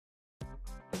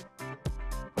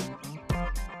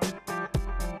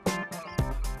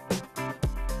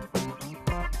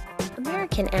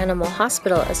American Animal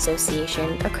Hospital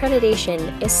Association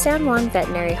accreditation is San Juan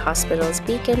Veterinary Hospital's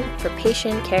beacon for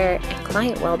patient care and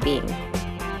client well-being.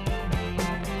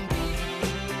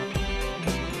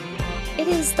 It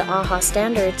is the AAHA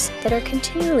standards that are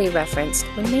continually referenced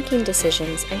when making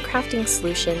decisions and crafting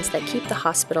solutions that keep the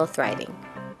hospital thriving.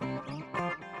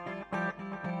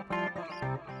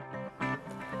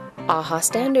 AAHA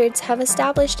standards have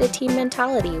established a team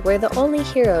mentality where the only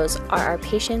heroes are our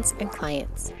patients and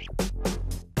clients.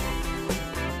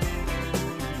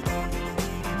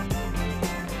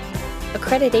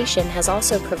 Accreditation has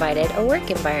also provided a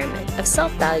work environment of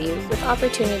self-value with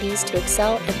opportunities to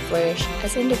excel and flourish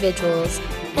as individuals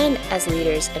and as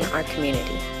leaders in our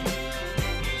community.